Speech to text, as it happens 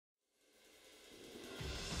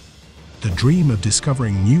The dream of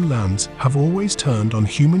discovering new lands have always turned on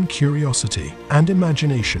human curiosity and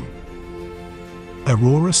imagination.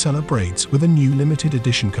 Aurora celebrates with a new limited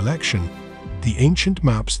edition collection, the ancient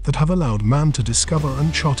maps that have allowed man to discover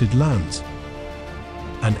uncharted lands.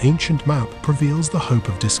 An ancient map reveals the hope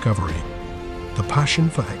of discovery, the passion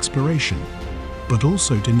for exploration, but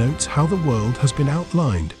also denotes how the world has been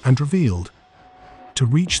outlined and revealed. To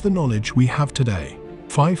reach the knowledge we have today,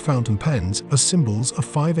 5 fountain pens are symbols of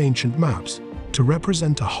 5 ancient maps to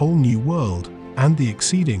represent a whole new world and the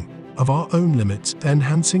exceeding of our own limits,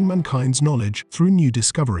 enhancing mankind's knowledge through new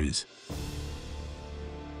discoveries.